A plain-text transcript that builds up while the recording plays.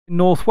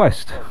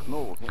Northwest. That's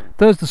north, yeah.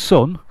 There's the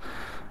sun.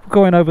 We're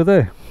going over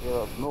there. Yeah,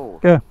 that's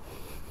north. Yeah.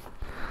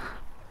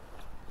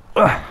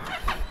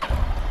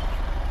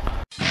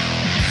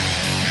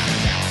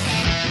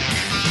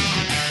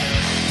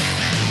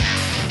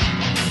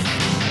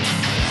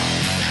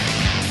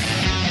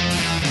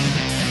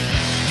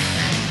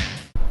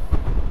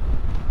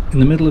 In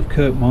the middle of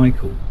Kirk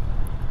Michael,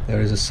 there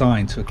is a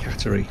sign to a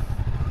cattery.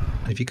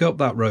 And if you go up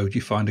that road,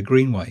 you find a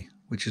Greenway,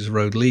 which is a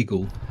road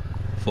legal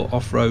for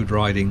off-road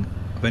riding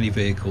of any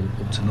vehicle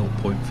up to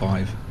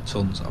 0.5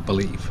 tonnes, I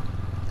believe.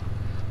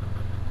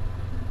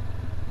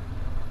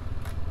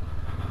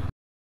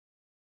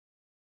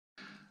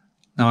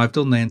 Now I've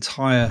done the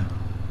entire,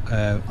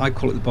 I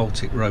call it the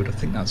Baltic Road, I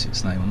think that's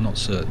its name, I'm not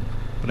certain.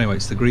 But anyway,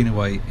 it's the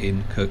Greenway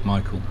in Kirk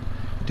Michael.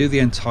 You do the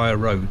entire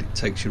road, it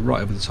takes you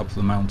right over the top of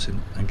the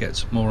mountain and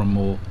gets more and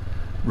more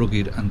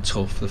rugged and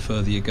tough the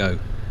further you go.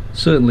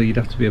 Certainly you'd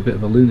have to be a bit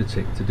of a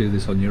lunatic to do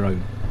this on your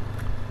own,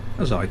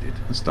 as I did.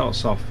 It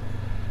starts off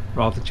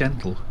rather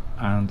gentle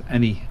and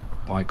any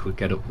bike would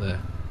get up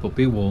there, but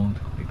be warned,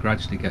 it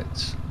gradually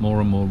gets more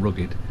and more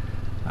rugged,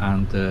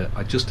 and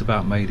I just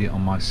about made it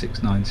on my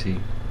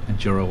 690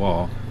 Enduro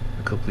R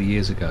a couple of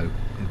years ago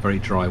in very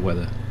dry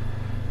weather.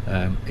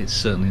 It's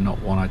certainly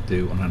not one I'd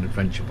do on an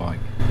adventure bike.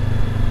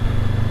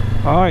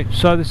 Alright,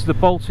 so this is the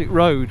Baltic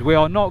Road. We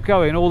are not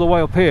going all the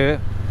way up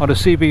here on a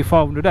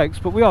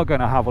CB500X, but we are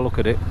going to have a look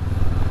at it.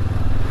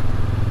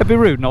 It'd be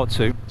rude not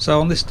to.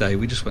 So on this day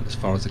we just went as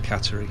far as the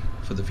cattery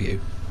for the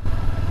view.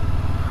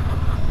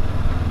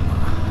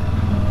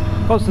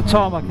 Once the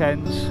tarmac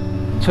ends,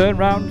 turn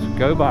round,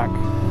 go back.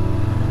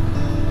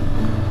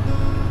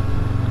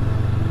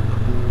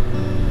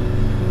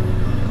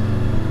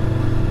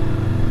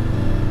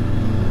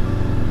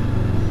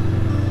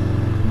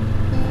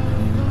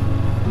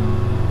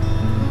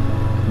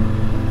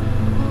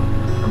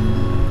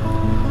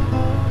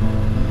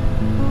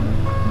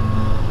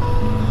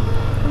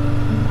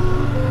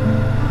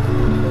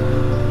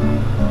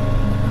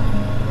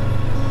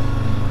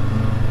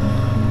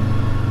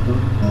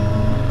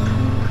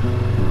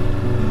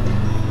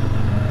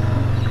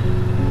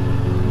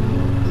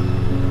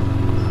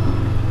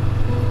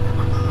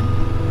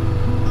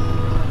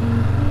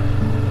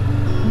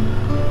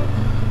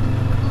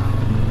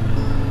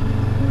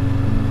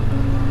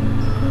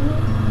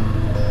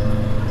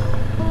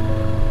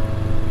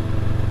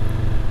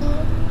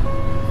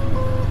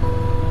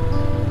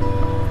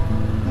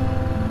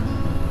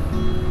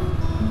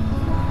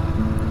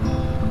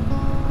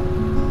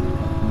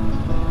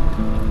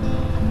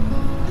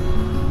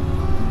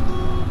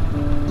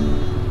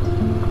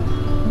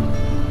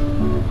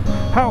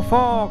 How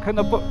far can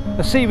a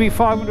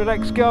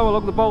CB500X go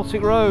along the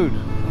Baltic Road?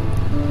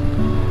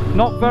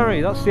 Not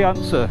very, that's the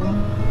answer.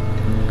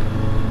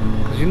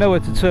 Because you know where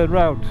to turn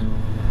round.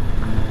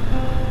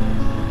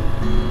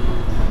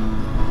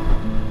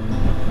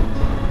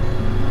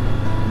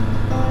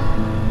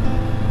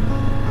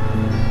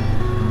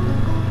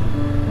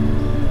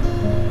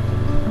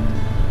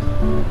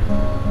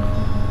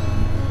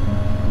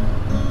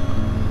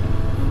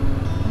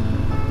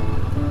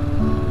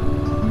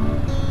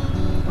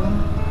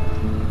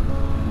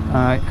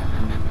 Alright.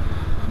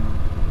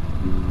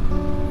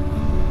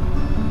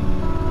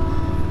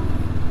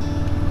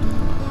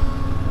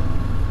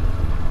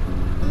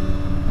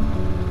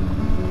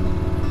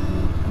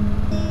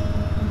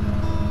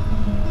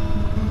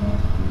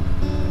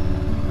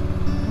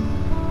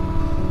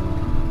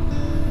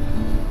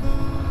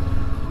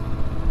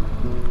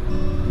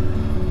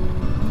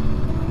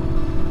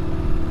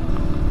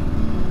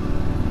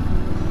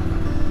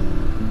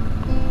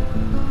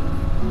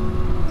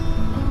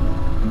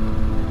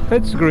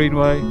 It's the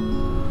Greenway.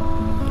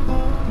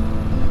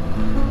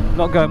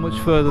 Not going much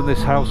further than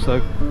this house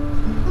though.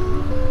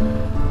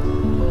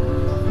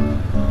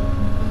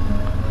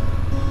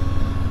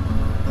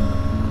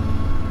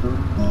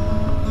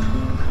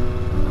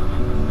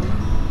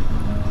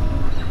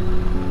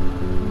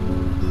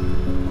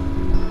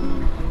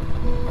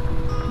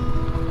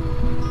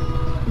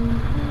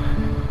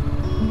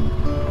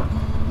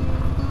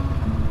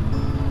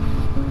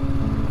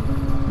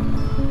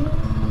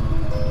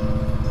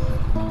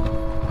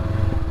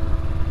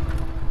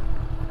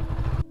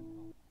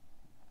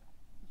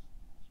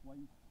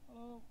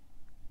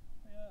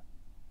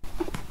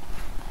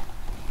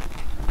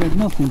 There's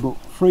nothing but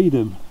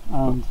freedom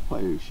and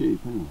plenty of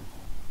sheep, isn't there?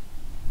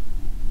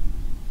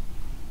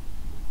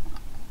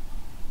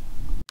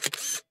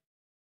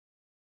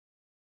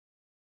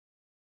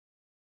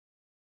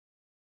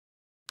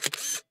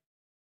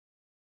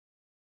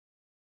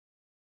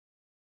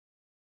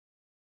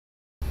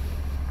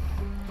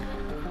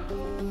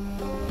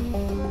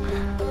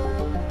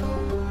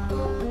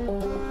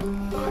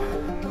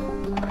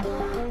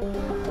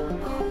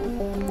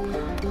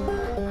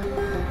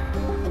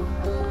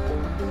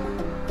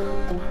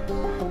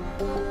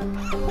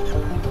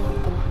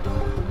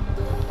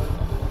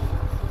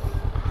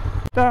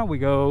 Down we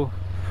go.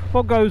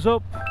 What goes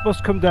up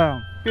must come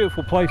down.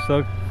 Beautiful place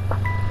though.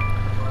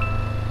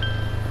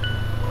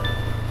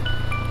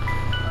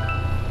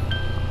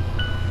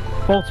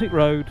 Baltic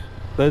Road,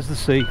 there's the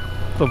sea,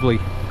 lovely.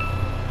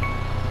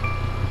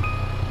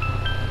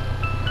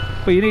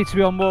 But you need to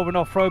be on more of an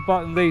off-road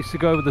bike than these to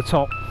go over the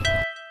top.